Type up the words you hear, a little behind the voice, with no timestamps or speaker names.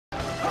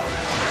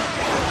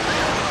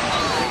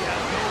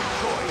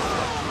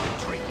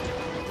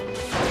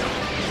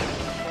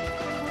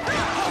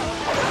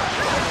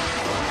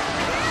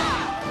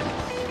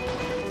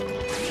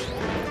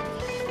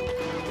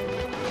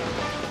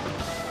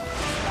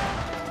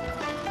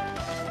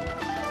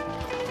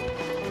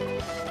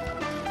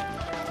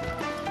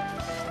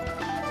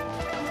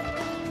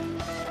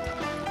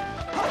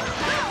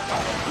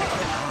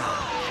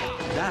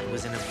That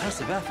was an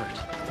impressive effort.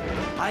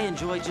 I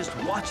enjoy just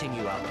watching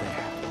you out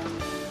there.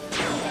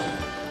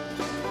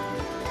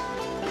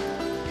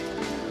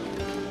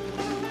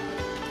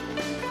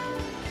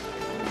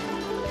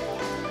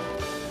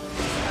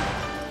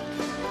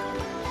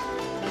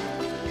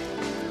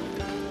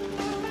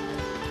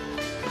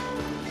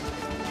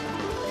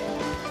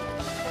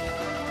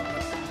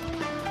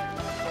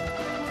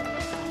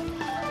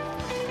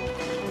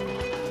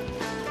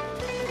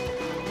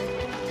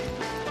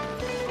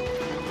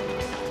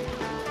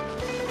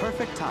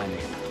 Perfect timing.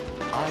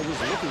 I was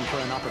looking for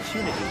an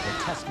opportunity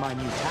to test my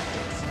new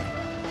tactics.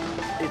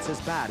 It's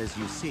as bad as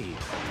you see.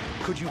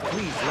 Could you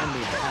please lend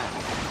me a hand?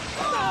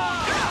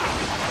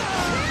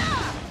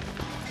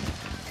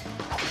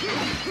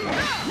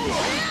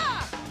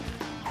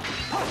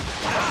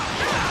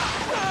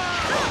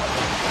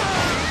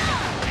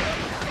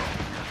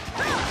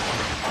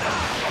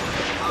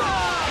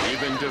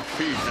 Even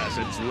defeat has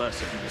its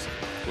lessons.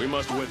 We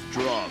must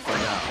withdraw for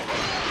now.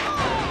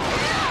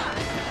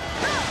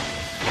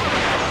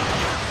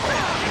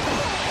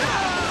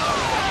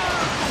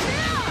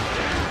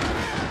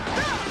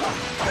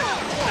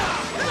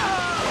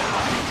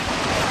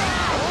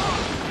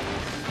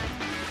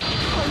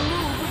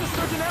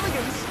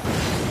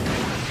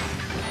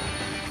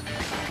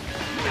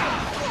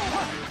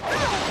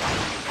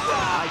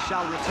 I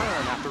shall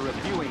return after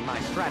reviewing my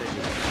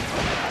strategy.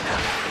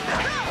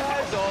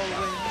 As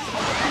always,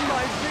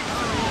 my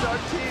victories are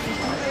tinged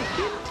with a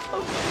hint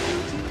of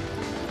beauty.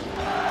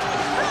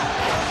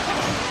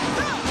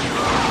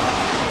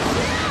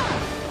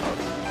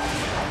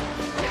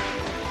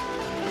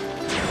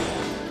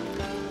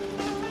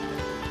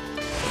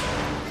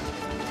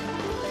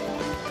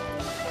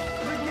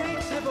 The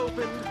gates have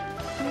opened.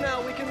 Now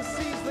we can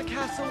seize the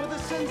castle with a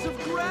sense of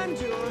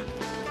grandeur.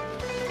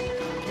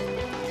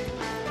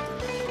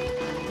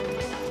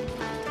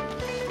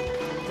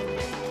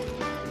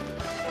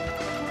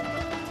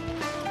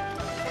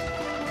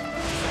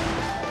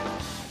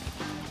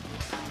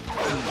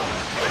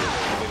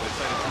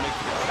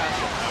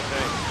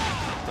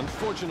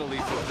 Unfortunately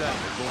for them,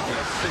 it won't be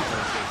as simple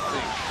as they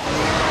think.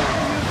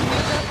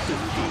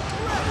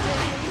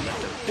 You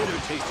left a bitter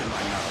taste in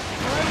my mouth.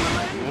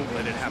 You won't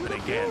let it happen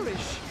again.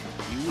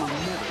 You will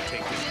never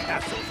take this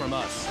castle from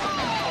us.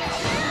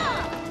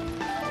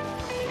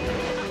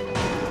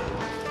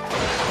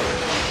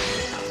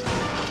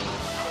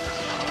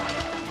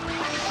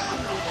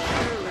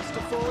 Careless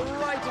to fall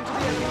right into the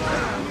enemy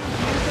camp.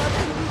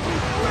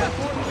 The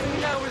important thing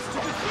now is to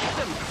defeat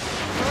them.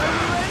 I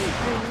will end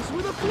things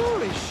with a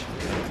flourish.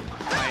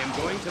 I am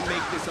going to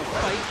make this a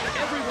fight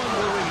everyone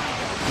will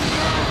remember.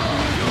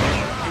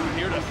 You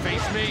here to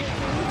face me?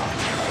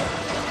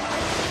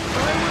 I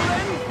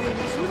will end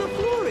things with a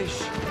flourish.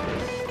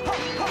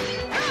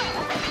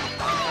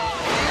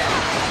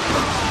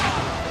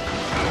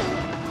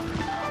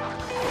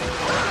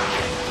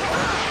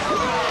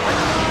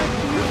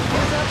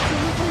 It's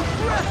absolutely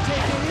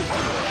breathtaking.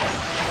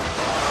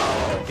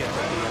 Get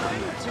ready,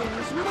 everyone.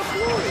 Things with a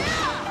flourish.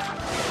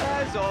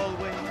 As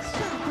always,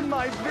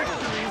 my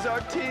victories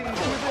are tinged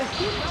with a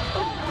hint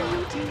of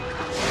beauty.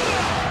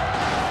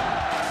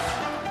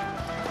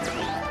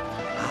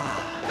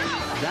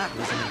 That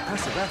was an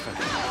impressive effort.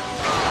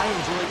 I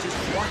enjoy just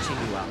watching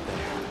you out there.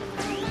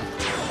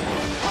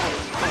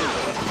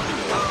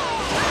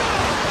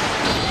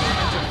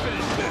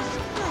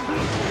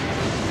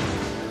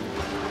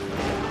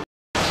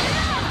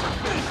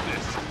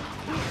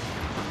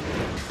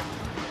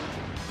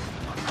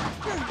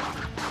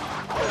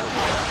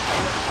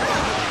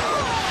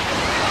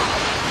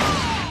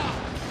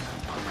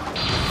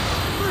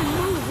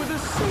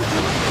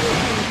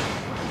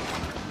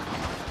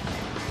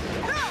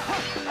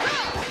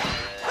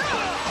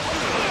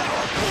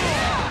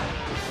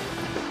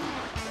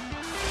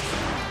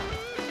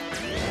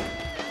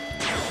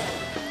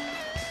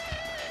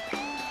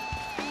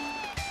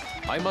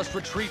 I must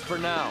retreat for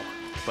now,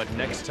 but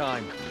next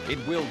time, it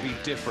will be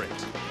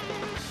different.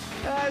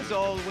 As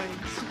always,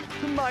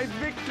 my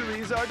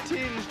victories are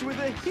tinged with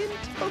a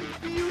hint of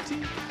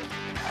beauty.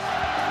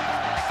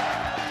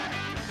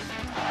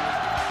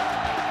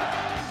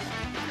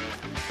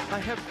 I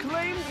have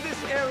claimed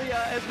this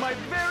area as my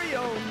very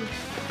own.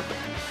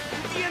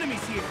 The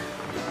enemy's here.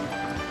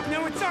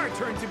 Now it's our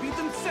turn to beat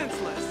them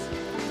senseless.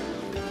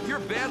 You're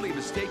badly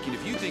mistaken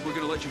if you think we're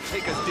gonna let you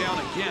take us down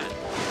again.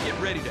 Get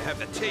ready to have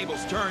the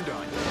tables turned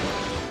on you.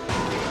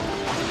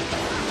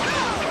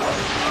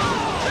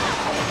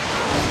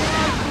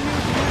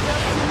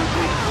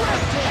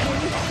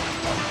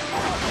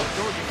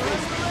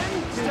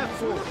 Step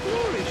forward.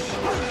 Flourish.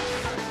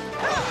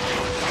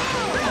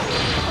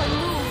 I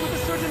move with a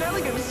certain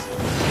elegance.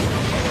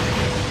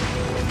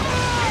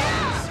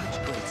 Such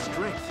great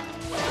strength.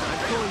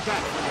 I'm going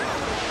back.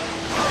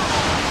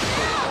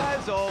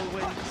 As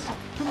always,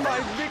 my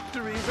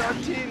victories are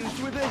tinged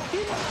with a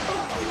hint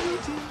of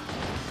beauty.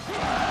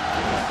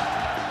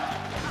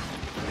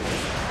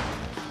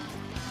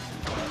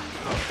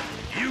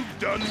 You've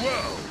done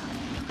well.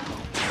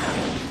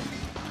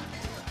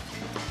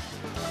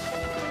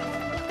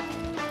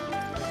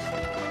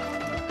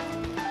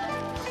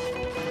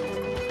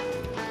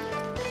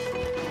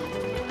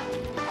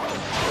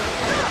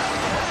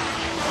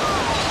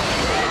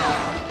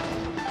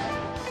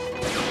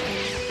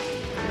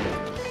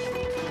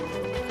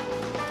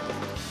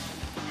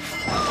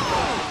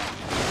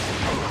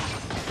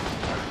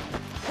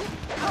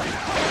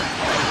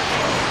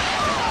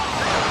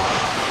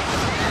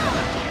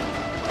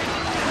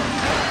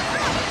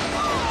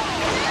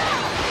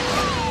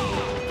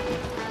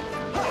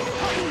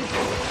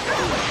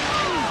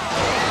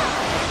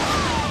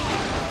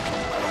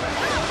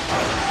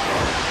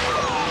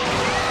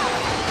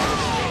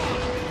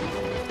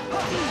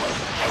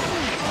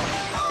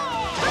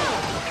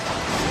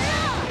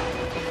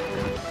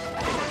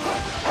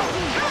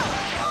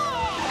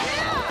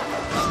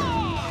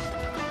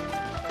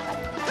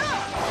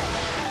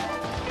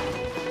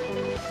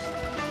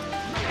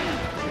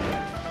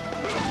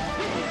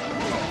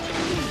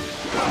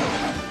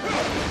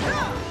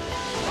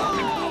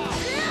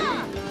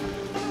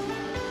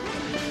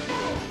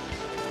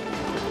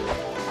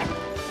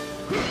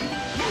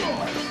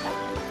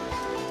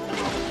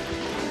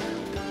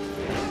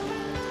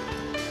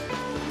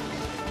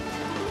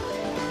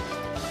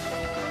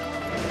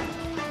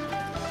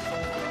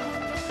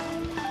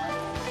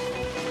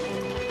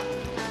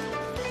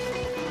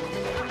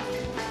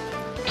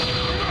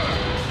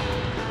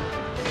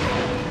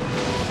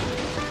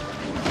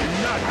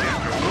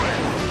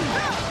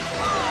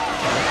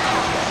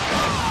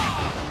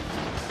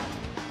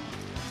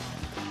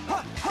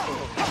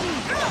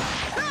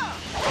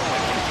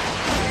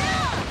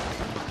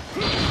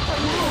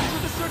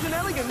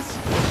 elegance.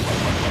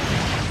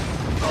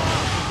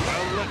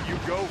 I'll let you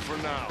go for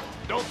now.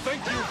 Don't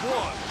think you've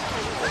won.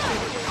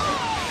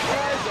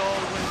 As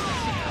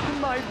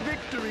always, my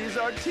victories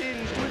are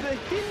tinged with a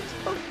hint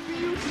of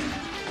beauty.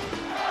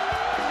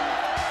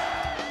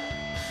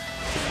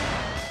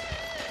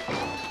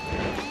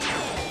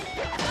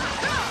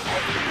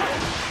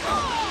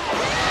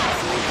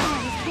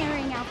 He's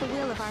carrying out the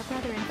will of our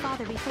brother and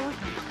father before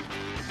him.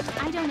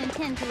 I don't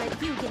intend to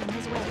let you get in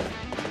his way.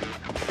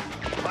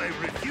 I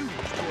refuse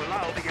to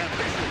allow the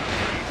ambition of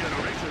 3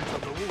 generations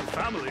of the Wu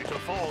family to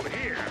fall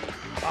here.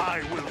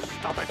 I will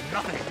stop at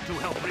nothing to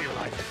help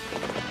realize it.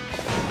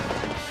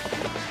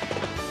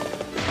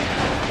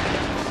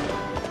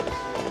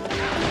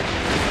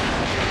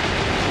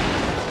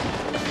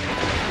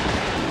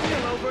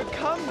 We'll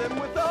overcome them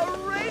with our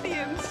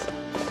radiance.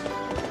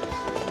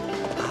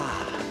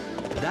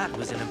 That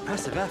was an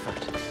impressive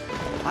effort.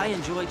 I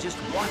enjoy just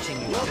watching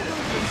you.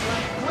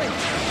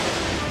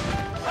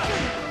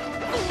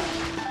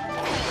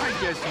 I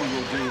guess you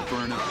will do for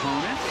an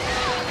opponent.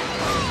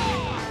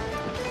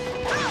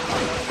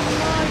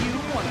 You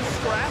want to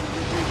scrap?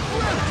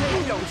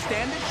 You don't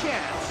stand a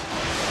chance.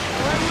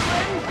 Are you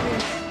ready,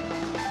 Prince?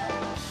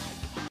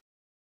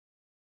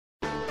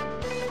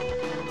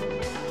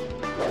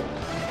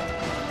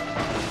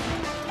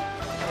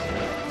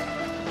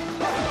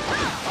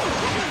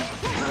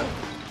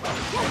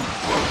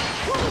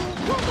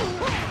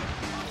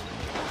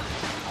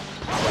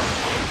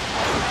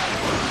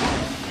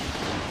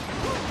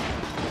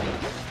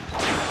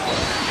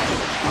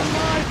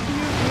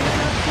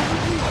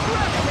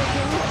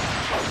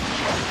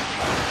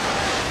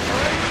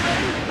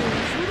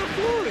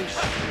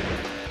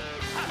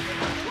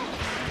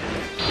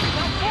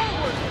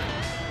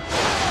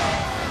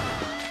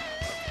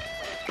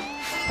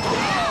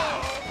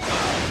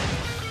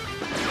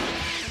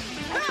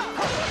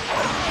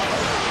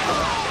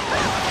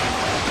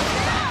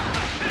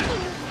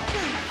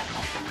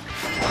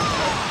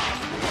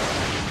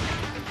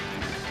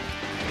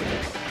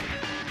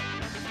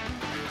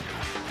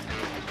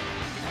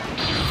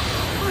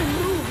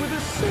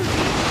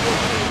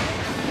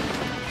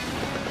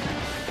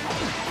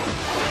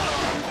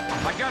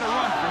 I gotta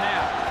run for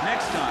now.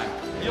 Next time,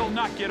 you'll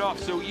not get off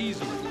so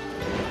easily.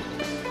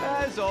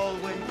 As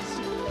always,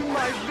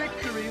 my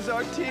victories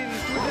are tinged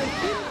with a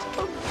hint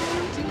of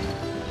beauty.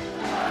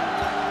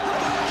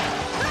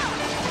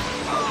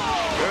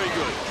 Very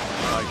good.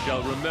 I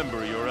shall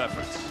remember your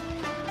efforts.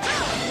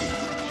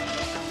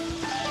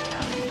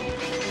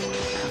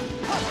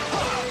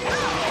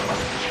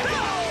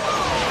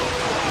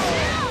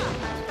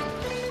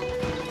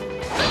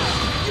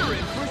 You're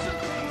in for some...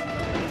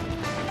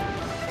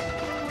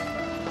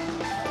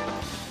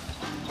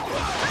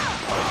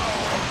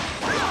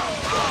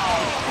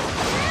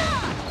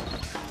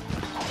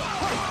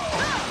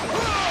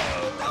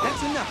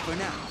 That's enough for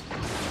now.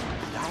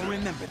 I'll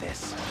remember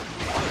this.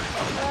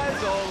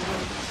 As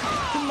always,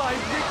 my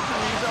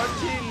victories are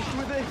tinged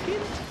with a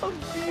hint of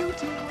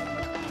beauty.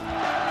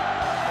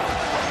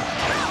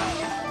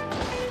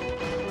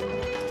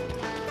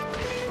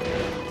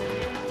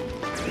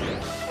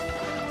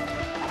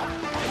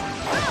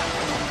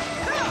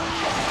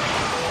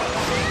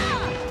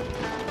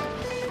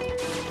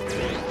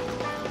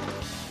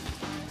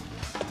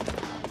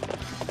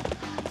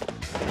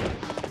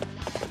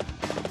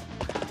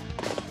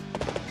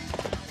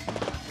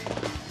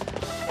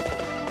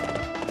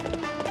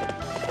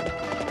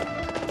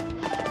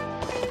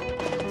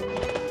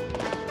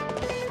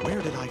 Where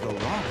did I go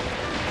wrong?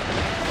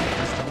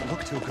 This don't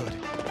look too good.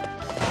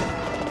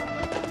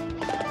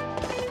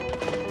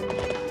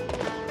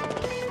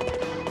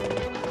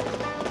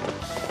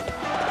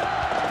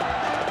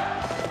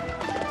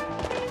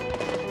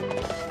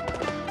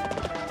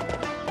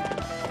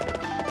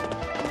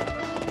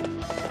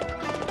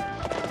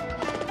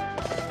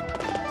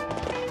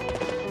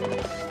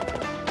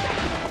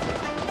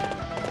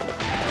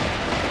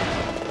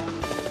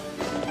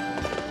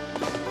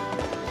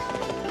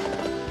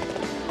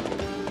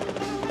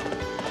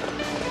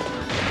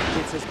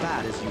 It's as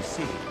bad as you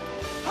see.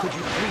 Could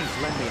you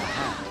please lend me a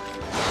hand?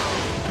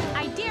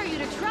 I dare you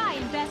to try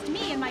and best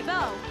me and my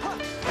bow.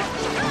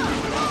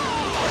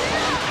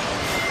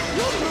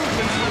 Your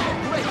movements look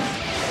great.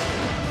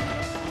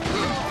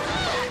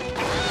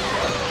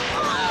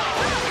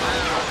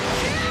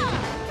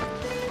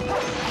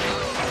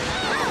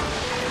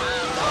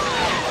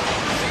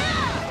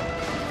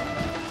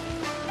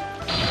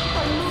 I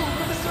move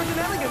with a certain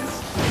elegance.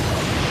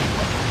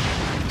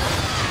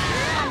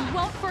 I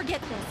won't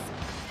forget this.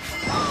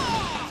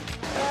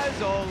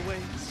 As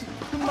always,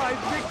 my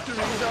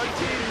victories are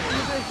tinged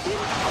with a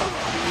hint of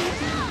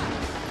beauty.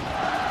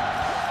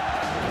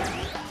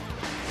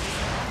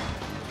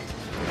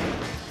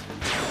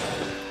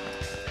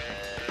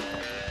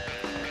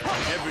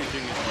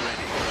 Everything is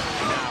ready.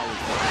 Now is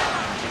the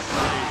time to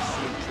slay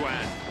Sun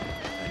Quan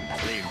and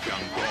claim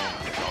Jiangdong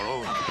as our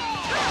own.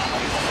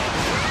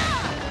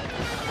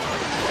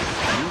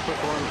 You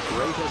performed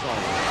great as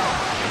always.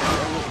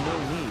 There was no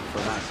need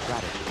for my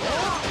strategy.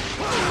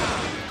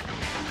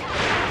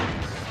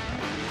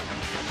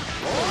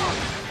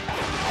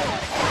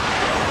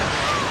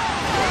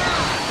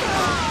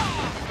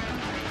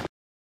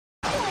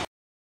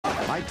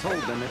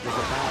 them it was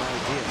a bad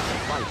idea to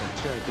fight at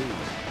Cherbi.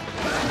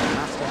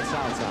 Master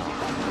Cao Cao,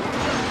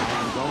 I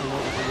am going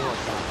over to your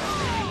side.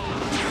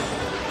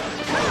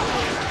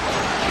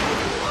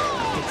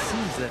 It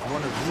seems that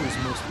one of Wu's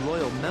most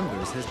loyal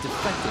members has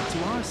defected to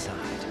our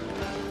side.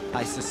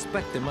 I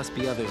suspect there must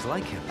be others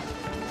like him.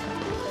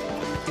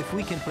 If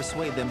we can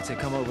persuade them to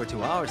come over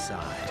to our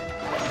side,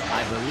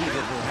 I believe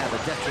it will have a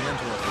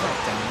detrimental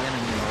effect on the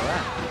enemy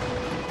morale.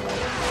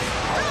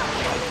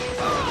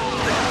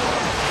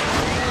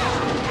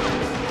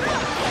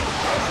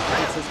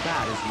 It's as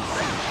bad as you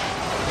see.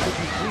 Could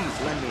you please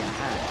lend me a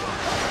hand?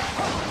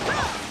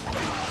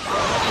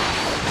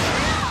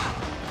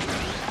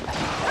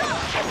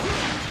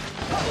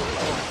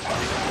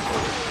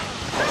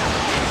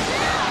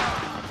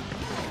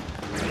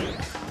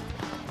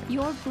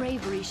 Your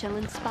bravery shall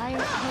inspire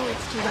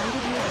poets to write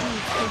of your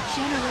deeds for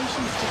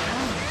generations to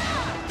come.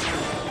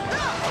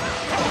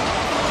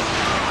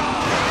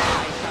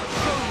 I shall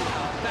show you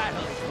how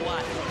battle is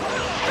won.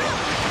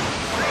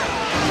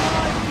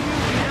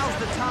 Now's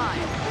the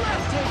time!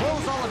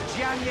 Close all of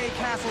Jianye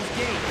Castle's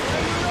gates!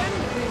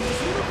 Things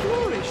with a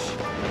flourish.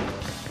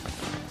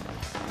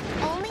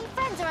 Only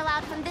friends are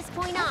allowed from this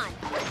point on.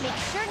 Make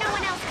sure no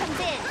one else comes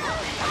in.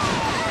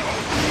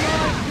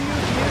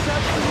 It's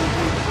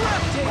absolutely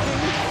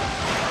breathtaking.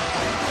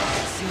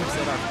 It seems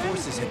that our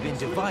forces have been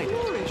divided.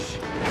 Flourish.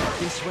 At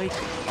this rate,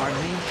 our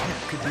main camp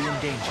could be in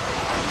danger.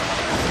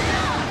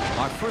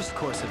 Our first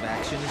course of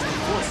action is to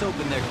force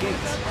open their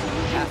gates.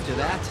 After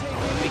that,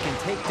 we can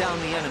take down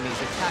the enemies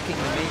attacking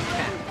the main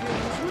camp.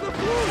 With a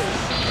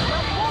flourish.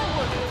 Now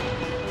forward.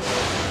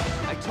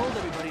 I told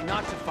everybody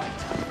not to fight.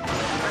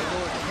 My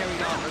lord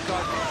carried on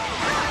regardless.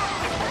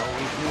 All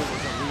we knew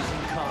was a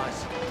losing cause.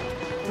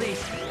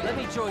 Please, let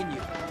me join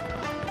you.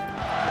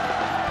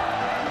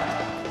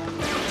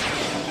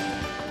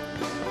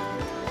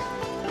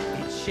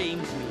 It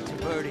shames me to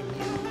burden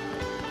you.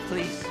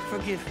 Please,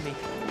 forgive me.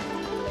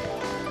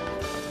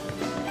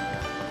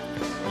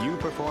 You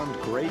performed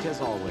great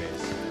as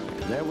always.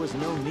 There was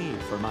no need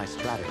for my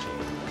strategy.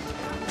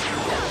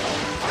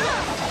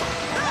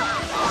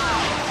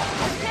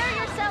 Prepare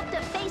yourself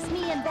to face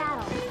me in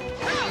battle.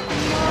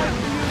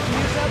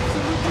 It's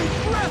absolutely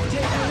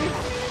breathtaking.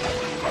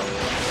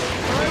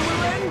 I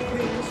will end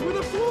things with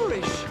a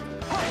flourish.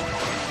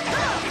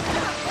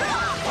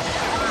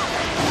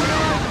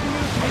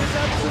 It's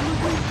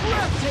absolutely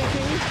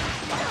breathtaking.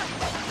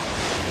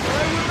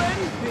 I will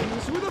end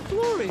things with a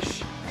flourish.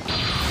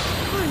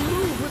 I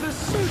move with a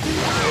certain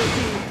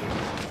beauty.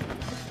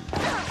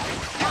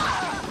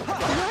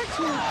 You're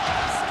too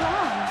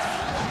strong.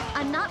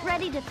 I'm not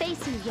ready to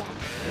face you yet.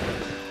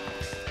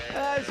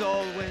 As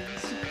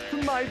always,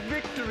 my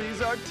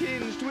victories are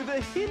tinged with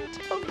a hint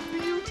of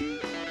beauty.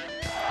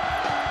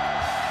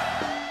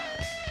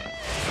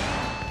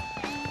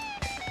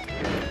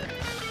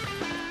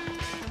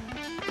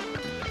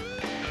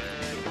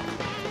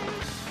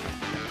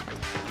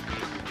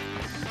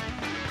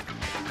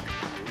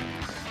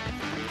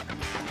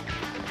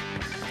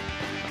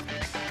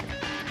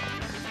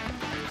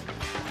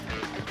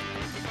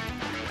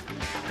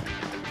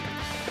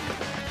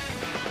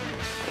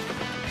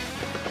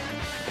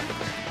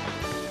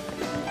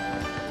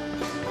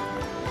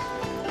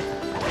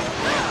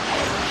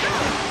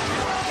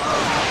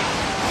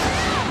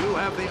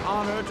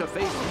 Honor to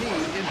face me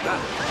in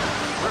battle.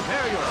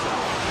 Prepare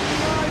yourself.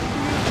 My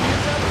beauty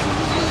is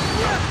absolutely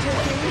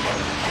breathtaking.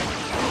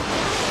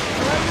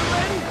 I will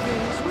end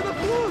things with